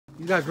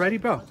You guys ready,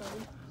 bro?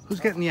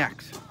 Who's getting the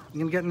axe? You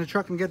gonna get in the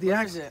truck and get the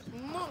axe? Where is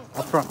it?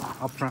 Up front,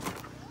 up front.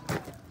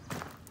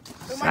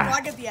 Oh my God,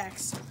 I get the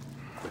axe.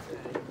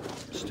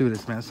 Let's do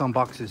this, man. This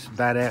unbox is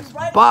badass.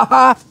 Right.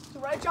 Baja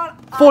Right, John?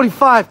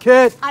 45,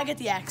 kid. I get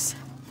the axe.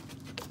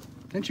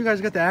 Didn't you guys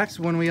get the axe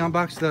when we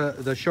unboxed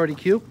the Shorty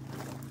Q?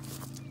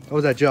 Or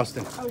was that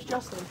Justin? That was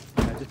Justin.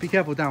 Yeah, just be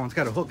careful with that one. It's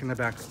got a hook in the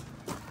back.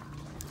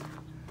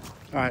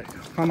 All right,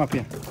 come up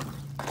here.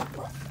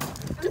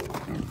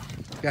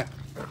 Yeah,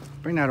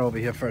 bring that over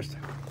here first.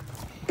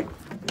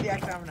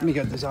 Let me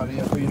get this out of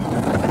here for you.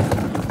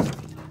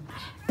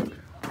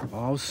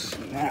 Oh,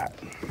 snap.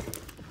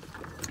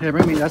 Here,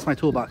 bring me, that's my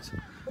toolbox.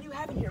 What do you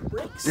have in here,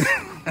 bricks?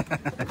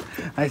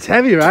 It's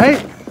heavy, right?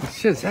 This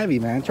shit's heavy,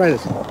 man. Try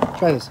this.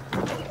 Try this.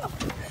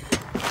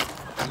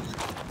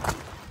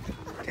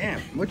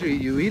 Damn, what'd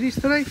you eat these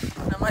today?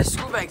 No, my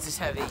school bag's is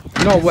heavy.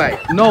 No way.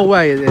 No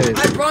way it is.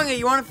 I brung it.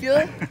 You want to feel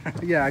it?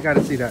 Yeah, I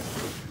gotta see that.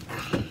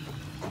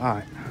 All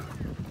right.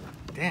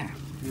 Damn,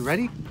 you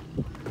ready?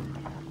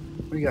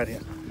 What do you got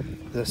here?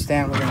 The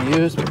stand we're gonna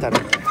use. Put that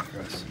over there for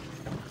us.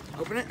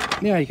 Open it?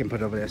 Yeah, you can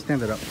put it over there.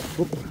 Stand it up.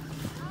 Whoop.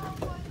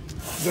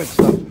 Good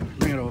stuff.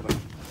 Bring it over.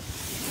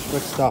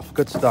 Good stuff.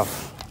 Good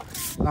stuff.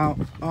 Now,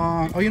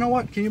 oh, you know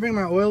what? Can you bring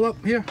my oil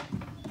up here?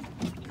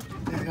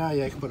 Yeah,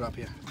 you can put it up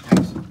here.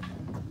 Thanks.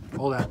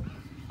 Hold that.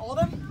 All of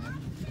them?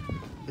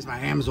 Yeah. It's my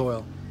Hams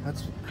oil.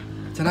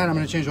 Tonight I'm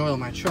gonna change oil in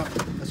my truck.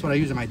 That's what I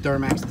use in my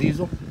Duramax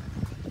diesel.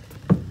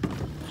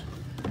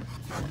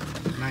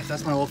 Nice.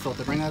 That's my oil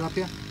filter. Bring that up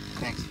here.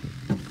 Thanks.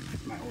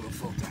 My oil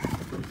filter.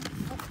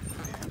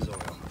 Hams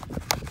oil.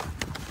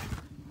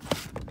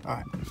 All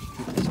right.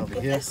 Keep this over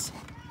here. Yes.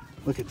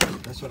 Look at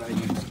that. That's what I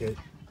use, kid.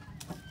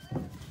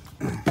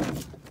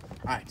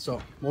 Alright,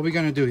 so what we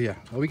gonna do here?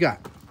 What we got?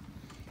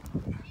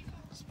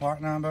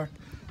 Part number.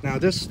 Now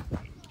this,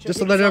 just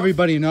to let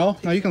everybody know.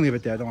 No, you can leave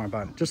it there. Don't worry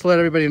about it. Just to let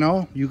everybody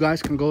know, you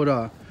guys can go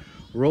to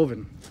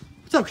ROVAN.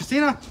 What's up,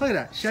 Christina? Look at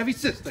that. Chevy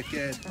sister,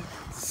 kid.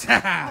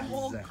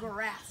 Whole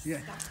grass.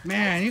 Yeah.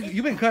 Man,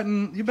 you've been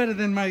cutting. You're better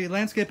than my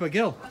landscaper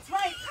Gil. That's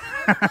right.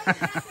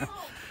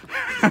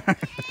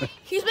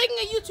 He's making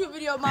a YouTube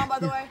video, Mom, by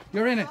the way.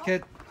 You're in it,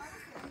 kid.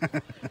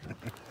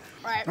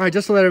 All right,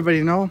 just to let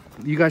everybody know,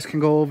 you guys can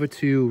go over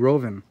to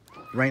ROVAN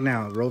right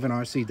now,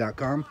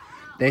 rovanrc.com.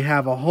 They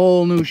have a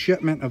whole new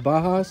shipment of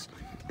Bajas.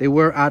 They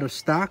were out of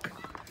stock.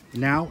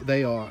 Now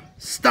they are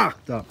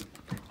stocked up.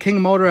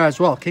 King Motor as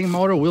well. King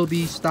Motor will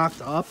be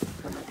stocked up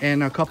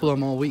in a couple of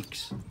more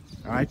weeks.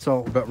 All right,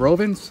 so, but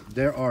ROVANs,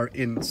 they are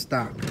in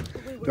stock.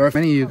 There are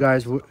many of you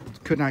guys who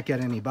could not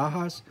get any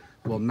Bajas.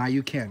 Well, now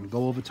you can.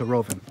 Go over to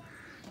ROVAN.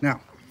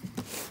 Now,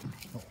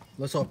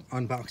 let's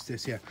unbox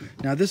this here.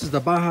 Now, this is the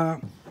Baja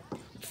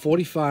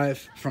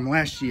 45 from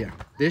last year.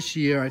 This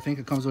year, I think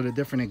it comes with a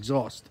different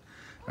exhaust.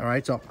 All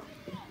right, so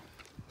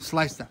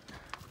slice that.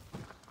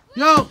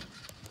 Yo!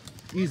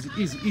 Easy,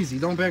 easy, easy.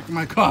 Don't back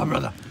my car,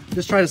 brother.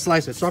 Just try to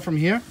slice it. Start from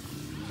here.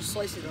 Just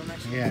slice it on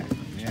next. Yeah,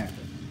 yeah.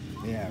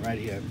 Yeah, right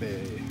here,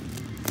 baby.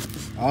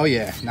 Oh,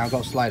 yeah. Now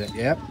go slide it.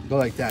 Yep. Go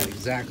like that.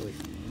 Exactly.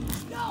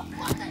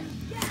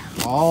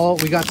 Oh,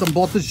 we got some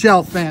bolted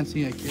shell fans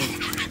here, kid.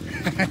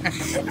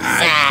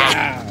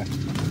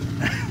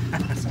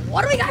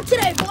 What do we got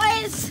today,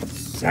 boys?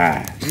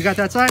 You got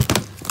that side?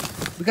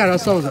 We got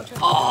ourselves a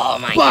Oh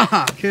my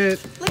God, kid.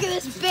 look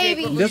at this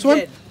baby. This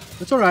one?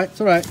 It's all right.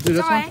 It's all right. Do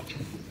this one.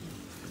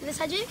 This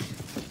side, Jake?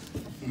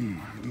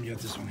 Let me get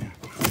this one here.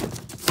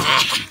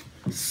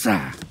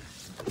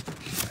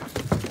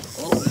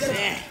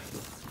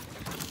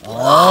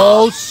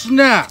 Oh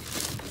snap!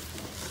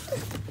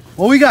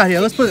 What we got here?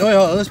 Let's put.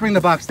 Let's bring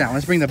the box down.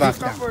 Let's bring the box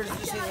down.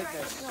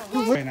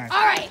 Very nice.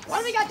 All right, what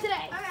do we got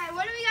today? All right,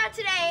 what do we got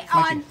today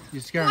Mikey, on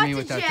you're scaring me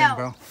with that thing,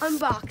 bro.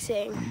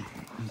 Unboxing.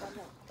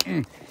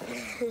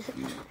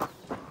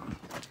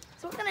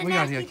 So what kind of What we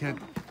got here, kid?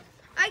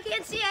 I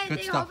can't see anything.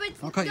 Good stuff. Hope it's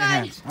Don't cut good. your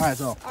hands. All right,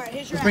 so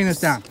here's your let's bring this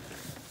down.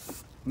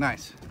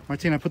 Nice.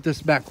 Martina, put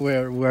this back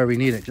where we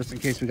need it, just in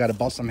case we got to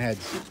bust some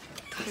heads.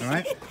 All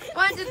right?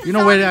 You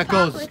know where that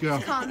goes, girl.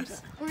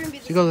 We're gonna be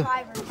the She goes.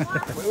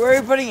 survivors. Where are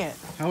you putting it?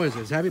 How is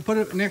this? Have you put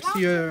it next to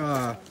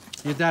your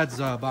dad's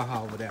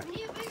Baja over there? We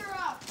need to pick her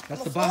up.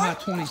 That's the Baja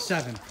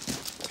 27.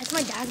 That's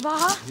my dad's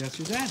Baja? Yes,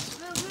 your dad's.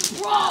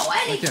 Bro,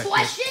 any Right there,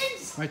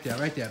 questions? Right there,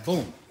 right there.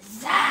 Boom.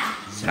 Zah.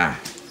 Zah.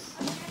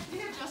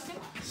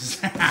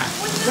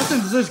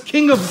 Justin's the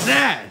king of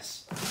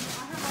Zaz.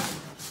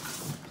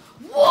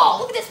 Whoa,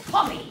 look at this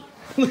puppy.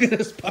 Look at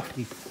this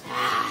puppy.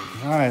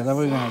 All right, what are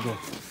we gonna do?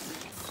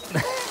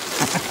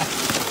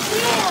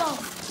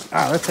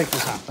 Let's take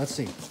this out. Let's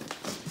see.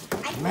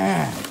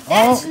 Man.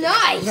 That's we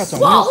nice. got some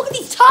Whoa, wheels. look at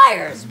these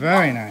tires.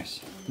 Very nice.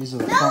 These are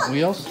the front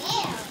wheels.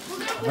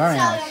 Very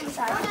nice.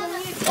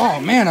 nice. Oh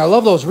man, I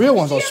love those real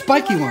ones, those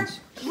spiky ones.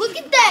 Look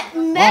at that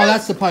metal. Oh,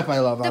 that's the pipe I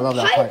love. I love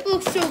the that pipe pipe.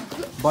 looks so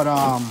good. But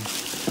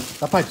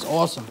that pipe's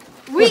awesome.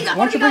 We Why got,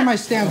 don't you bring my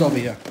stand over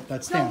here?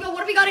 That stand. Yo,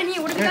 what do we got in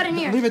here? What do we got in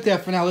here? Leave it there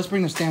for now. Let's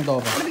bring the stand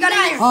over. What do we got in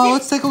here? Oh,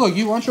 let's take a look.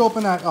 Why don't you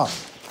open that up?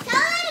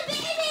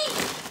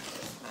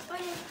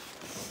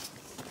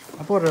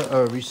 I brought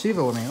a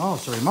receiver with me. Oh,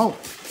 it's a remote.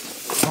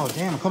 Oh,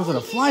 damn, it comes with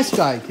a fly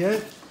sky,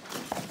 kid.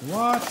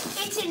 What?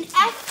 It's an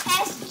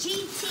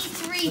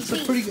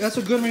FSGT3B. That's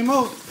a good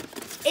remote.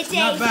 It's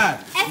Not a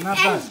bad. Not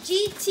bad.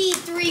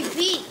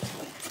 FSGT3B.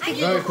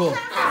 Very cool.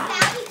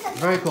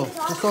 Very cool.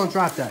 Just don't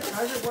drop that.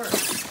 How does it work?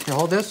 Here,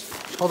 hold this.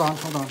 Hold on.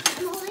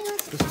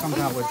 This comes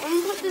out with...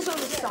 I'm gonna put this on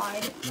the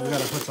side. We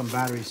gotta put some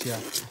batteries here.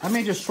 I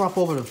may just swap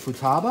over to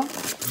Futaba,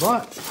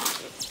 but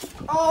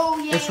Oh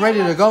yeah. it's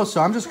ready to go,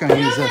 so I'm just gonna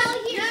use this. No.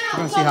 We're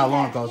gonna see how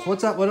long it goes.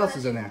 What's up? What else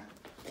is in there?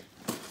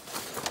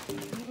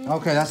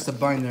 Okay, that's to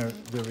bind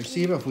the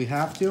receiver if we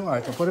have to. All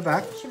right, so put it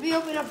back. Should we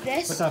open up Put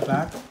this? that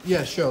back.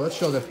 Yeah, sure. Let's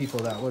show the people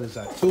that. What is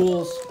that?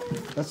 Tools.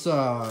 That's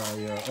your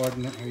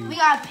ordinary We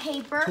got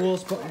paper.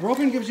 tools. But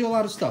ROVAN gives you a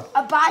lot of stuff.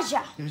 A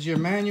Baja. Gives you a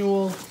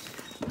manual.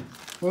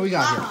 What we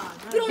got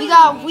here? We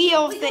got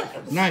wheels.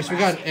 Nice. We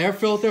got air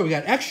filter. We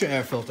got extra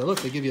air filter. Look,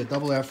 they give you a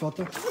double air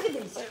filter. Look at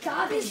this.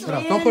 Garbage. Put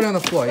up. Don't put it on the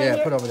floor. Yeah,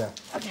 put it over there.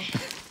 Okay.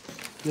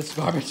 This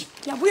garbage.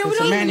 Yeah, It's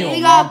a manual.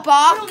 We got a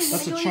box.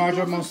 That's a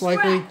charger, most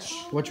likely,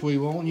 which we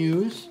won't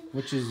use,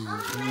 which is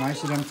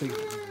nice of them to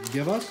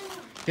give us.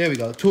 Here we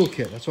go, the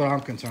toolkit. That's what I'm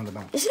concerned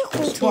about. This is a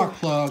cool Spark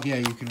plug. Yeah,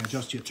 you can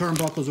adjust your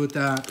turnbuckles with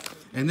that.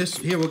 And this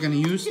here we're going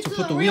to use to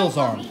put the wheels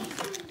on.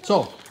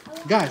 So,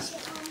 guys,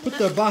 put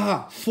the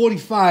Baja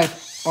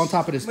 45 on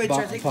top of this Wait, should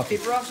I take the puppy.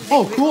 paper off?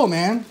 Oh, cool,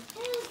 man.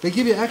 They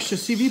give you extra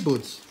CV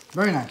boots.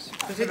 Very nice.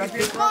 Take the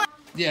paper off?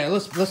 Yeah,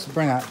 let's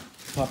bring that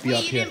puppy Wait,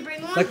 up you here. didn't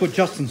bring one? Like what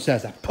Justin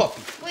says, that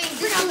puppy. Wait,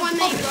 this is one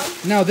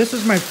that Now, this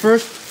is my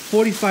first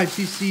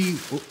 45cc,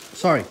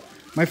 sorry,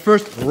 my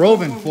first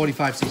ROVAN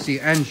 45cc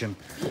engine.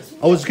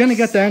 I was going to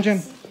get the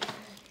engine.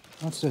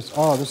 What's this?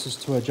 Oh, this is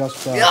to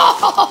adjust.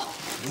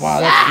 Wow,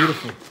 that's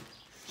beautiful.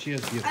 She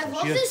is beautiful. I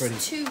love She is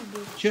this pretty.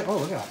 tube. Oh,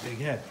 look at that big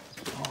head.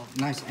 Oh,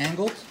 nice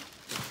angled.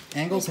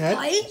 Angled head.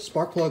 white?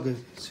 Spark plug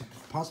is,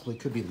 possibly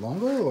could be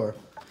longer or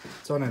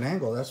it's on an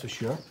angle, that's for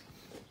sure.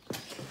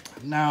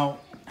 Now,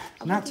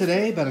 not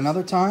today, but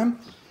another time.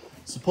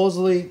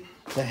 Supposedly,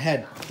 the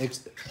head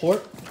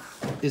port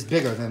is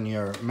bigger than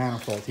your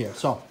manifold here.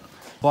 So,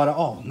 but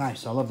oh,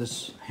 nice! I love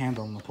this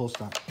handle on the pull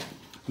start.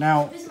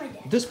 Now,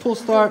 this pull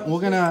start,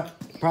 we're gonna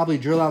probably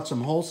drill out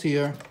some holes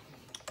here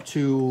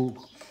to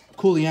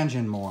cool the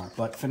engine more.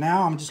 But for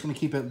now, I'm just gonna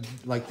keep it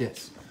like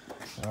this.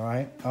 All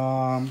right.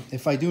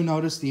 If I do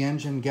notice the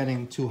engine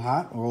getting too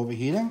hot or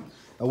overheating,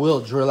 I will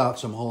drill out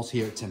some holes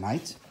here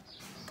tonight.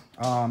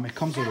 It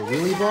comes with a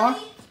wheelie bar.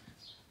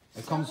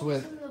 It comes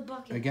with,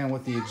 again,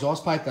 with the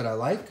exhaust pipe that I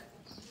like.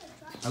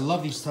 I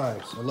love these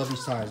tires. I love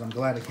these tires. I'm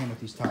glad it came with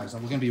these tires.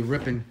 I'm gonna be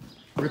ripping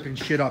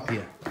shit up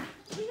here.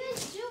 What are you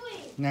guys doing?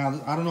 Now,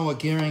 I don't know what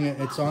gearing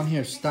it's on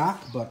here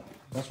stock, but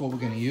that's what we're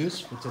gonna use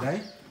for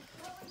today.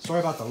 Sorry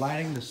about the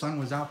lighting. The sun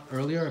was out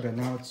earlier, but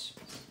now it's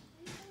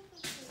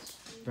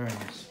very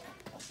nice.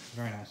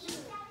 Very nice.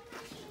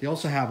 They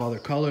also have other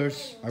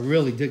colors. I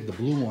really dig the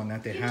blue one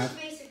that they have.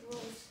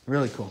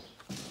 Really cool.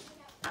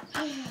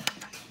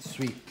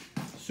 Sweet.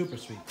 Super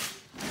sweet.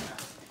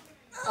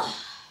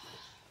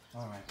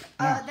 All right.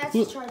 Now, That's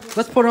the charger.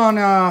 let's put on,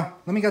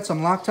 let me get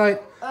some Loctite.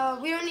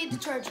 We don't need the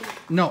charger.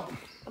 No.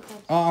 Okay.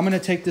 I'm going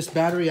to take this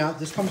battery out.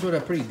 This comes with a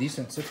pretty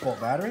decent 6-volt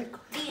battery.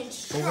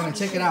 So we're going to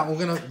take it out. We're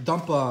going to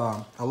dump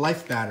a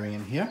life battery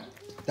in here.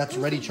 That's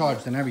ready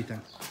charged and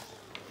everything.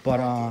 But,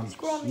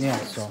 yeah,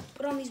 so.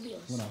 Put on these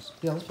wheels. What else?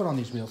 Yeah, let's put on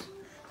these wheels.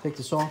 Take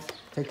this off.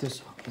 Take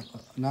this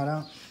nut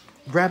out.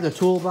 Grab the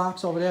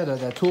toolbox over there,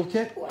 that tool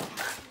kit.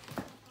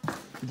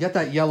 Get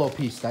that yellow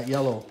piece. That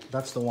yellow.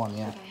 That's the one,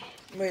 yeah.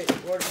 Wait,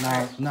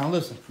 what? Now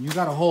listen. You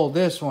got to hold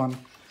this one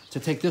to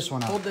take this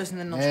one out. Hold this and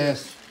then unscrew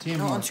Yes. it. No,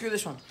 Teamwork. unscrew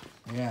this one.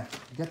 Yeah.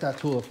 Get that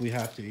tool if we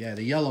have to. Yeah,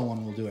 the yellow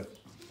one will do it.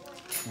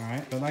 All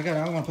right. But I'm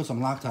going to put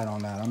some Loctite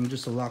on that. I'm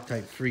just a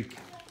Loctite freak.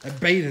 I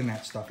bathe in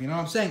that stuff. You know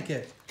what I'm saying,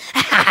 kid?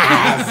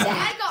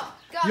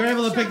 You're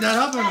able to pick that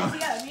up or not?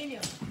 Yeah, me and you.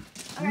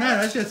 No,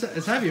 that shit's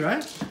it's heavy,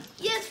 right?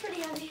 Yeah, it's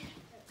pretty heavy.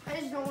 I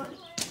just don't want it.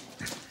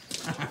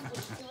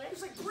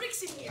 There's like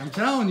bricks in here. I'm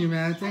telling you,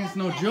 man. That thing's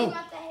no joke.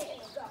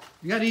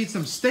 You got to eat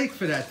some steak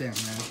for that thing,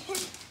 man.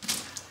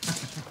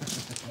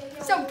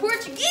 Some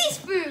Portuguese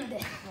food. No,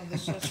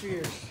 this one's for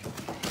yours.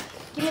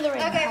 Give me the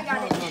ring. Okay, I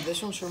got it. No,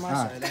 this one's for my All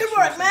side. right. That's Good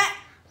work, Matt.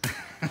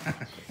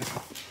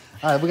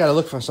 All right, we got to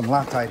look for some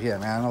Loctite here,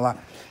 man. A lot.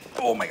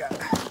 Oh, my God.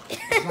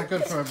 It's not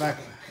good for our back.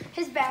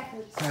 His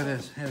backwards. Here it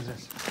is. Here's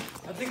this.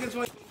 I think it's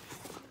what.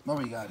 What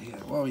we got here?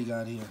 What we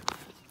got here?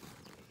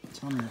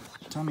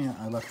 Tell me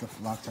I left the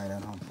Loctite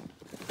at home.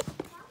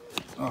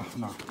 Oh,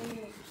 no.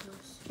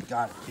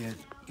 Got it, kid.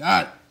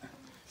 Got it.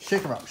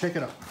 Shake her up. Shake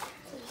it up.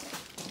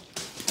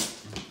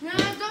 No,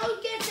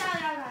 don't get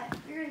that.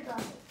 You're gonna drop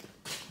it.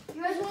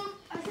 You guys want?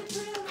 I said put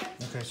it on that.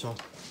 Okay, so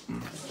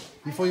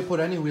before you put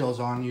any wheels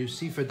on, you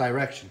see for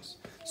directions.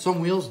 Some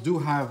wheels do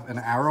have an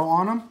arrow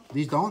on them.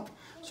 These don't.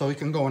 So we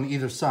can go on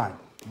either side.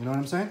 You know what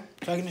I'm saying?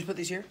 So I can just put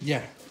these here?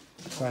 Yeah.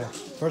 Right.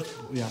 First,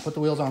 yeah, put the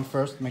wheels on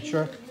first. Make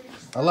sure.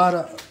 A lot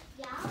of.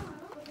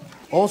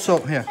 Also,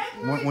 here,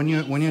 when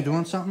you're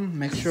doing something,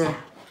 make sure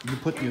you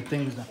put your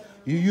things down.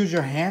 You use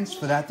your hands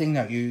for that thing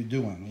that you're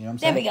doing. You know what I'm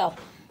saying? There we go.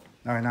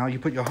 All right, now you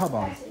put your hub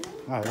on.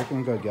 All right,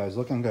 looking good, guys.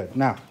 Looking good.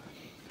 Now,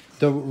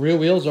 the rear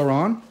wheels are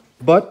on,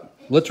 but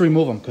let's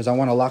remove them because I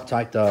want to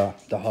Loctite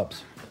the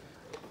hubs.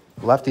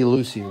 Lefty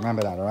loosey,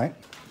 remember that, all right?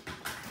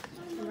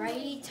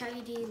 Righty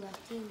tighty,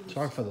 lefty loosey.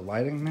 Sorry for the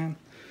lighting, man.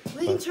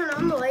 We can turn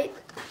on the light.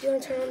 Do you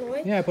want to turn on the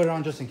light? Yeah, I put it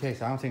on just in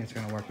case. I don't think it's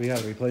gonna work. We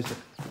gotta replace it.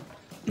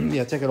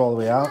 Yeah, take it all the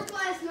way out.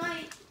 Last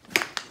night.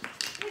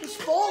 It's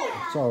falling.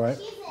 It's all right.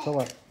 It's all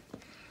right.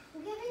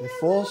 It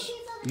falls.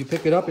 You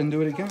pick it up and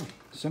do it again.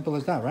 Simple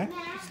as that, right?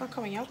 It's not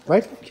coming out.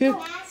 Right, kid?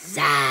 That's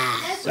the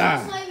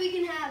last light we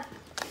can have.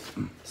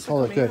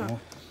 Hold it good.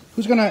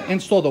 Who's gonna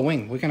install the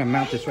wing? We're gonna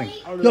mount this wing.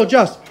 Yo,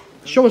 Just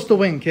show us the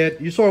wing, kid.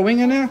 You saw a wing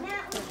in there?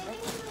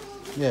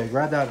 Yeah,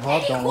 grab that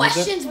hub. Don't lose it.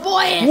 Questions,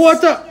 boys.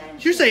 What the?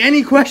 Did you say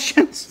any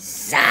questions?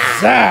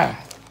 Zah.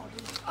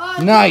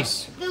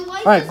 Nice.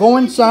 All right, go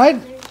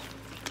inside.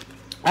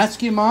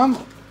 Ask your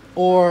mom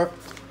or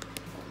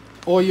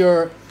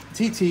your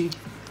TT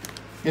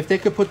if they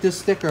could put this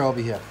sticker over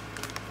here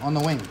on the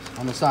wings,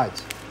 on the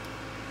sides.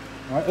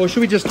 All right, or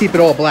should we just keep it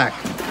all black?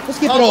 Let's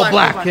keep it all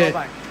black, kid.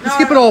 Let's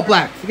keep it all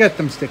black. Forget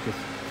them stickers.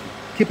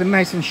 Keep it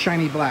nice and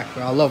shiny black,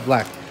 bro. I love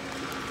black.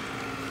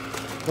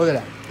 Look at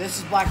that. This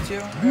is black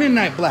too.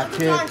 Midnight black,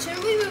 kid. John,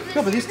 shouldn't we move this?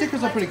 No, but these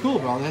stickers are pretty cool,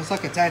 bro. It's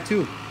like a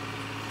tattoo.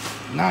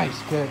 Nice,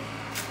 kid.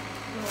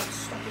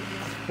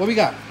 What we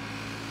got?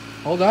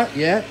 Hold on.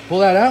 Yeah, pull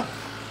that out.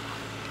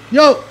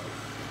 Yo,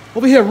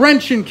 over here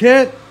wrenching,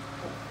 kid.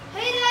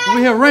 Hey, Dad. Over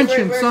here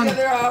wrenching, Where's son.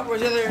 the other?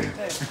 Where's the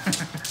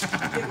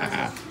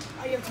other?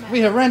 We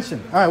here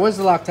wrenching. All right, where's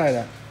the Loctite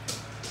at?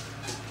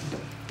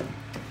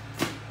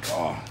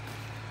 Oh,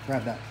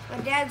 grab that. My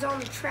dad's on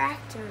the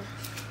tractor.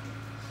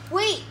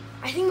 Wait,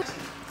 I think.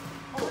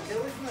 Oh, get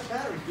away from the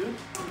battery, dude.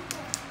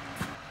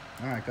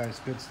 All right, guys,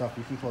 good stuff.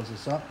 You can close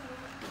this up.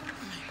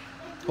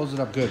 Close it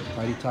up good,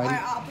 righty tighty.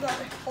 I'll put that.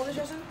 Hold this,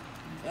 Justin.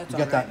 You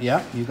got that?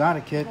 Yeah, you got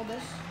it, kid. Hold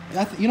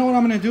this. You know what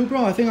I'm gonna do,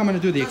 bro? I think I'm gonna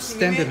do the Justin,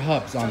 give me extended it.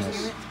 hubs on Justin,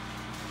 this. give me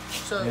it.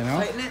 So You know?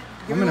 tighten it.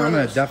 Give I'm me one gonna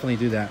of those. definitely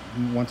do that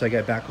once I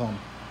get back home.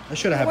 I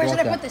should have Where brought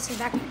should I that. put this in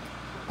back?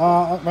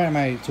 Right in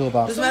my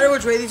toolbox. Doesn't matter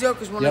which way these go,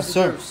 because one Yes, has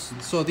the sir. grooves.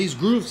 So these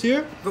grooves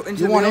here, Go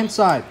into you the want wheel?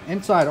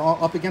 inside, all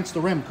up against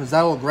the rim, because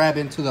that will grab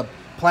into the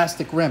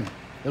plastic rim.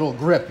 It'll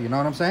grip. You know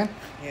what I'm saying?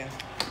 Yeah.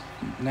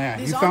 Nah,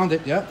 These you on? found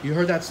it. Yep, you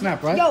heard that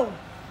snap, right? Yo,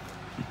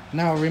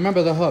 Now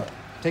remember the hub.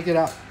 Take it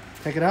out.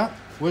 Take it out.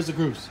 Where's the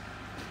grooves?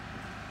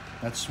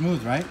 That's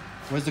smooth, right?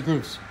 Where's the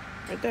grooves?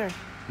 Right there.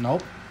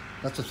 Nope.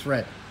 That's a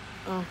thread.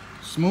 Oh.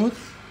 Smooth,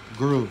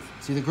 groove.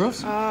 See the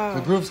grooves? Oh.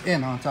 The groove's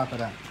in on top of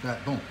that.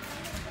 That boom.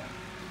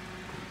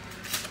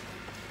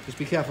 Just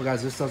be careful,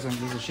 guys. This is a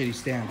shitty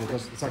stand.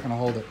 It's not gonna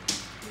hold it.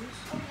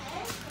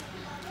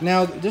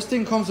 Now this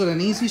thing comes with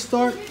an easy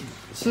start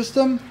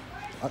system.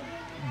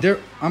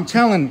 I'm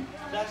telling.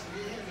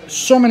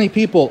 So many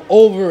people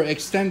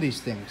overextend these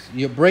things.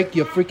 You break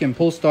your freaking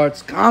pull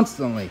starts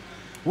constantly.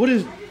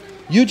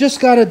 You just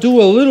got to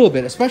do a little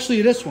bit,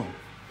 especially this one.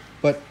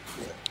 But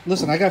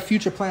listen, I got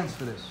future plans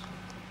for this.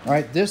 All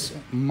right, this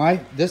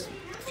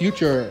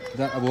future,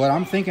 what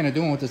I'm thinking of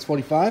doing with this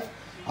 45,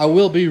 I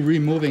will be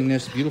removing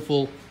this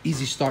beautiful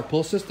easy start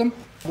pull system.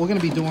 We're going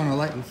to be doing a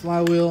lightning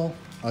flywheel,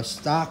 a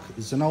stock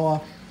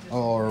Zenoa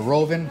or a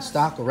ROVAN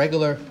stock, a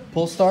regular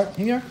pull start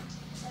here.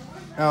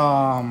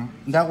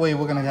 That way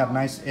we're gonna have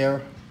nice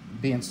air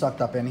being sucked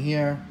up in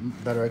here,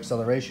 better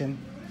acceleration,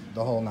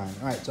 the whole nine.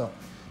 All right,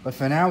 but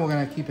for now we're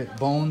gonna keep it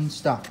bone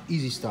stock,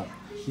 easy start.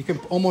 You can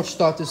almost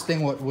start this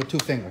thing with 2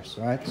 fingers,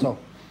 all right? So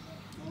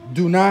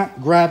do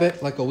not grab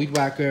it like a weed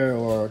whacker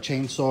or a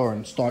chainsaw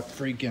and start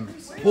freaking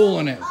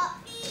pulling it,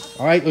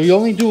 all right? You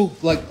only do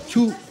like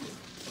 2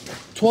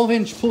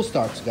 12-inch pull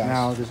starts, guys.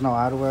 Now there's no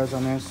outerwears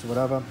on this,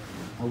 whatever.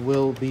 I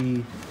will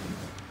be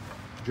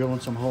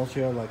drilling some holes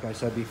here like I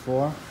said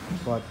before,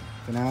 but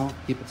for now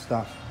keep it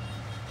stock.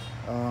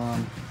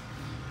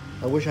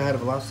 I wish I had a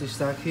velocity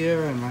stack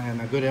here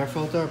and a good air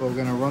filter, but we're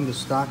gonna run the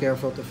stock air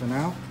filter for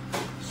now.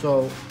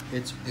 So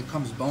it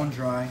comes bone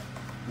dry.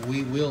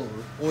 We will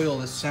oil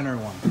the center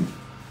one.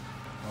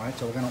 All right,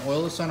 so we're gonna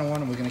oil the center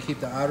one and we're gonna keep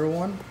the outer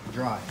one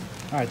dry.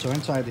 All right, so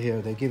inside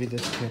here they give you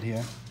this kit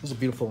here. This is a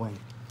beautiful wing.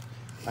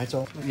 All right,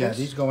 so yeah,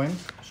 these go in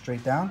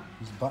straight down.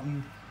 These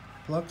button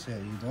plugs. Yeah,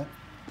 you do it.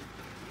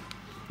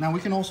 Now we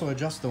can also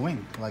adjust the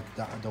wing, like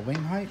the wing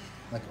height.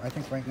 Like I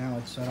think right now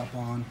it's set up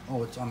on,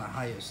 it's on the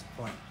highest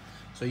point.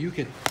 So you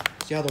could,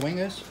 see how the wing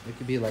is? It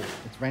could be like,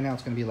 right now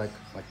it's gonna be like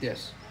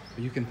this.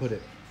 But you can put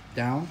it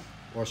down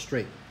or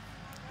straight.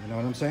 You know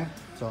what I'm saying?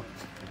 So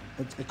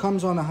it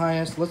comes on the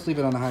highest. Let's leave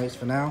it on the highest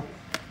for now.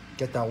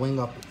 Get that wing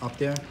up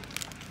there.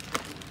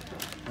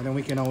 And then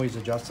we can always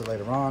adjust it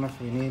later on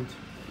if we need.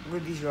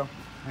 Where'd these go?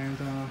 And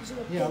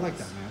yeah, I like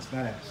that, man. It's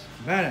badass.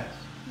 Badass.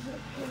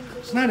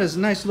 It's not as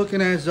nice looking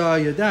as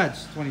your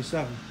dad's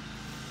 27.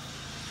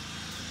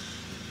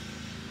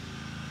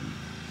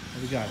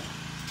 What we got?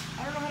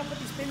 I don't know how to put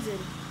these pins in.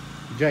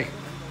 Jake,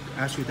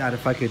 ask your dad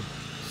if I could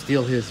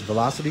steal his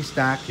velocity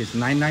stack, his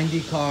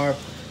 990 carb,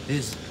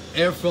 his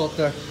air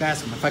filter.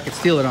 Ask him if I could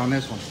steal it on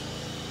this one.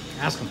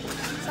 Ask him.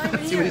 It's not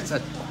even See what he here.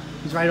 said.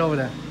 He's right over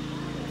there.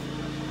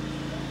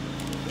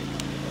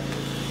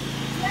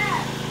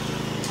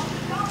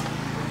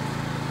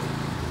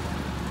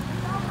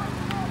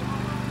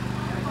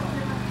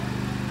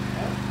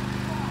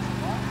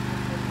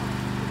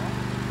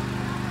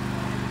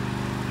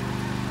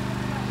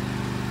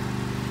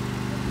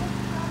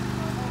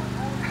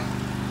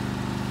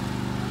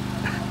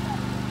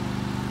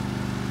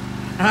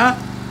 Huh?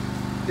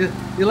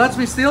 You lets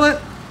me steal it?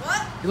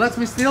 What? You lets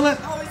me steal it?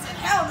 Oh, he said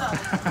hell no.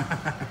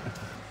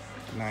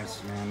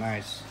 Nice, man,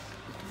 nice.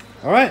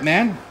 All right,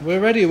 man, we're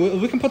ready.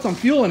 We can put some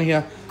fuel in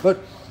here, but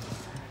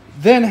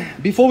then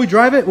before we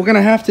drive it, we're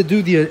gonna have to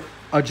do the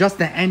adjust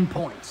the end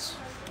points.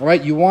 All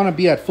right, you want to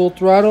be at full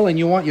throttle, and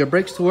you want your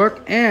brakes to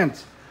work, and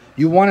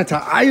you want it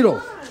to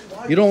idle.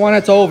 You don't want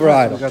it to over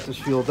idle. We got this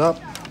fueled up.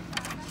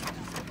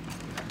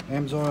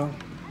 AMS oil,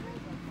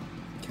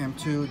 Cam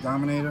 2,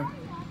 Dominator.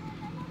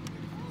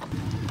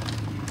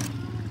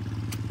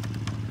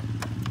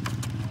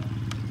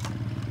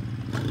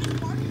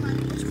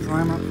 Let's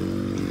prime up.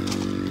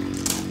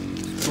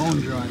 It's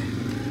bone dry.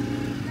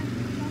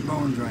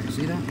 Bone dry.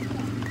 See that?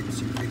 Let's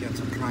see if we get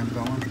some prime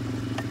going.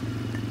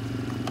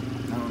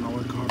 I don't know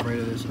what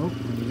carburetor this is. Oh,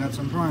 we got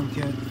some prime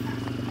kit.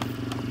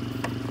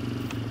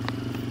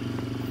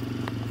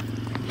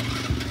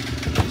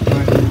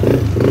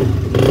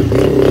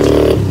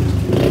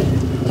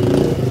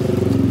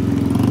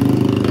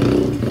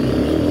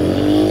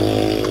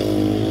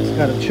 It's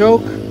got a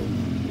choke.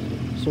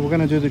 So we're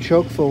gonna do the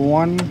choke for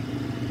one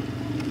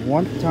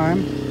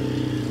time.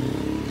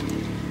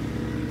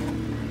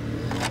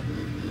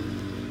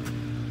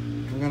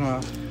 We're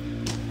gonna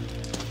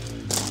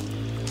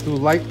do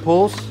light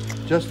pulse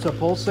just to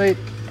pulsate.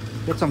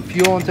 Get some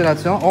fuel into that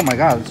cylinder. Oh my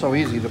god, it's so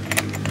easy to.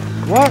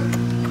 What?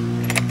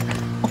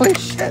 Holy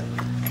shit!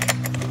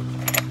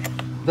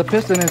 The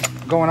piston is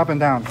going up and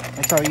down.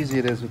 That's how easy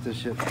it is with this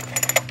shit.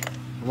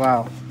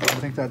 Wow, I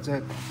think that's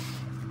it.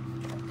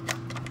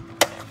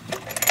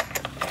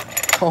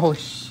 Holy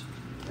shit!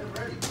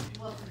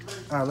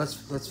 All right,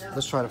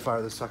 let's try to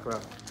fire this sucker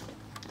up.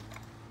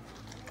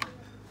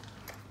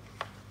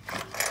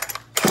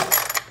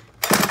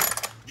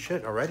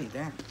 Shit already,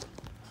 damn.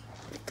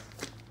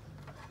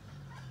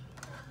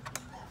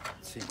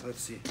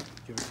 Let's see.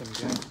 Give it some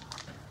again.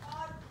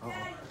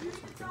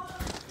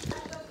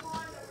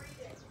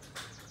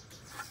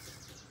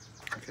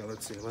 Okay,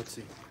 let's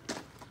see.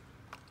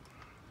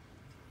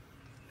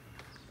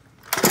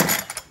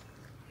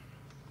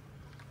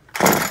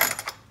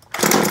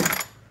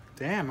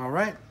 Damn, all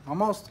right,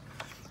 almost.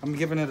 I'm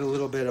giving it a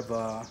little bit of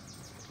a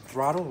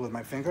throttle with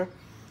my finger.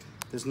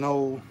 There's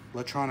no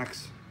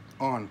electronics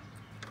on.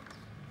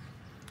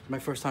 It's my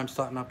first time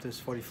starting up this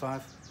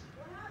 45.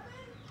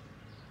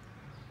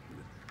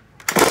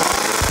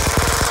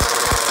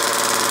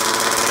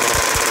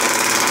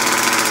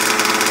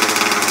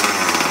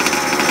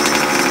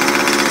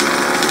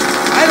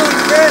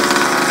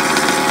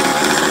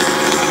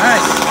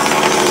 Nice.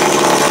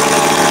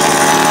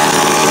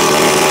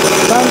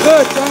 Sound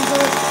good, sound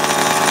good.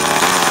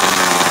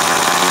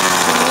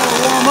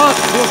 Warm up,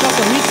 do a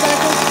couple heat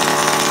cycles.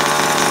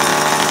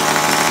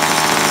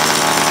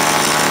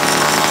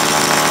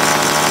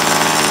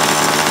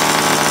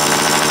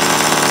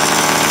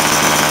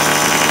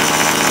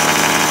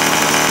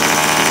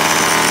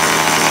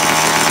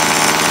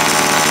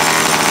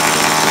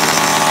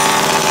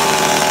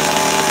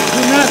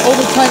 Do not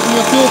over tighten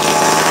your fuel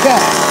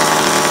cap.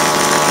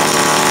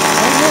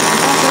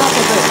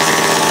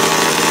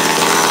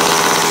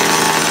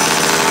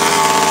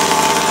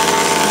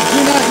 Do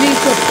not need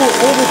to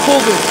over pull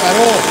this at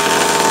all.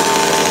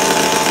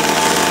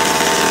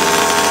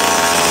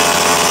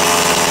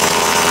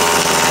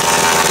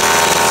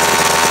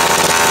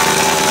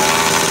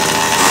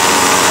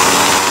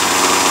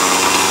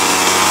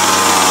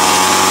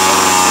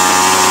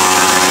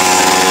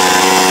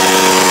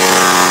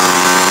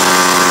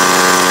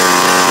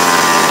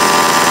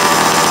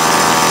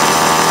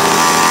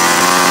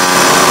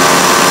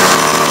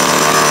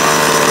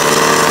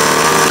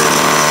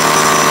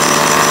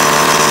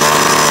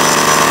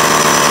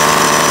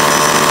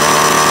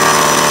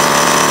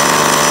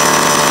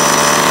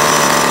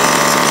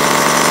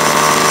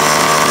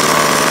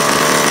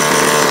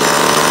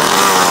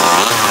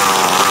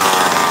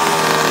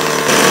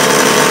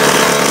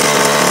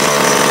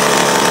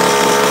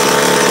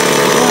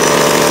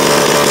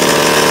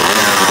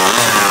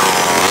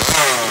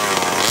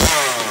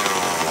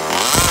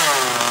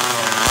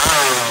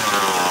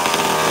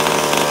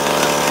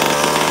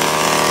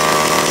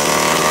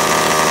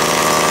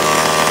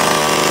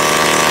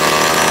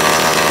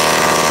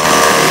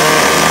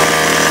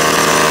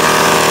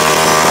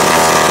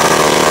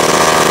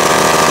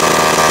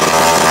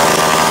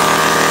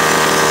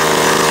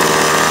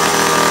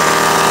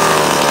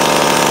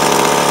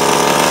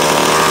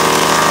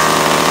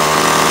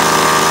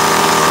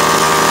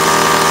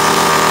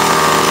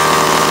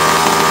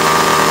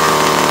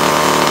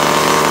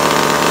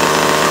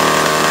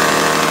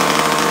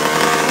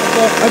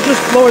 I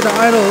just lowered the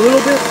idle a little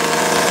bit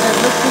and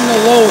lifting the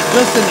low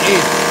just an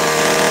eighth.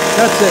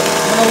 That's it.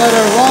 I'm gonna let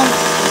her run.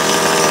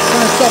 It's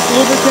gonna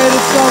self-lubricate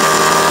itself.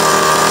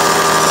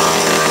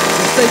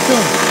 So stay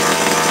tuned.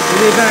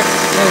 We'll be back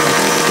later.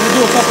 I'm gonna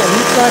do a couple of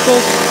heat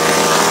cycles.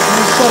 I'm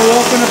gonna shut it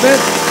off in a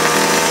bit.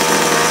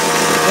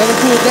 Let it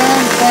cool down,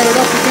 start it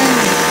up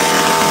again.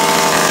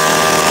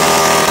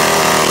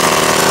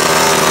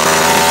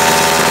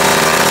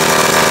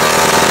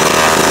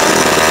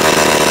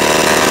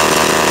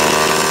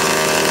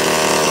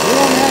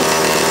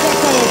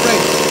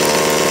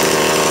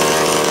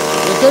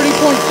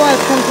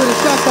 comes with a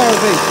shot tower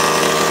base.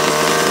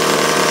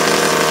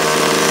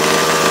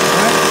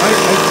 Alright,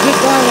 I did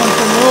buy one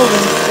from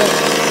Rovan, so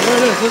there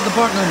it is. There's the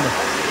part number.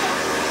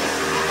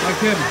 Not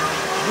kidding.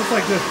 Looks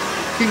like this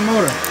King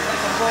motor.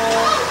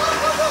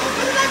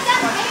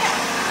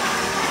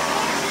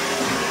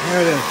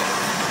 There it is.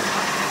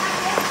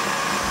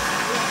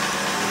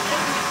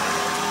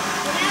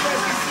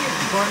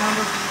 The part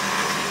number?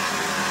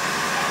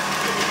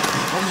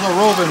 This is a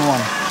Rovan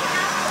one.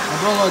 My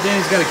brother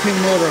Danny's got a King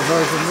motor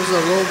version. This is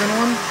a Rovan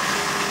one.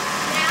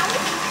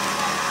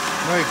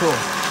 Very cool.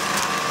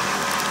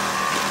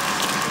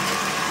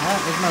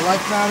 Alright, there's my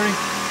life battery.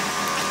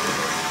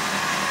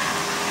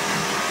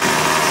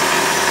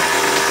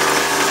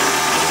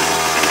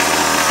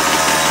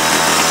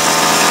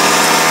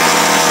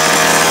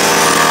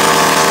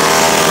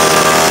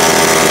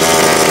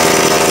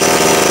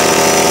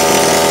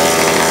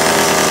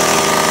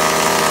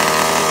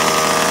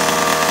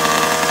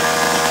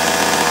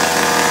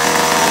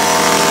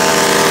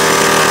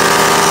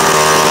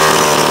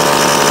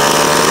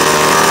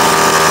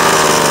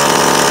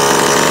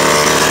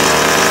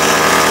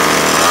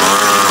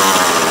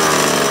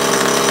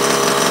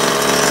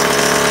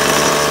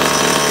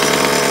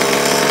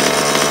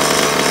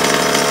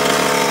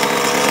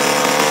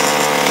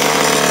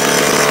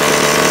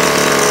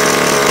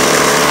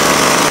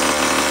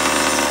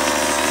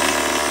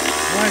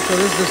 So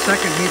this is the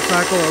second heat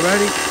cycle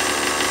already.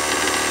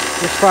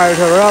 Just fired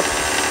her up.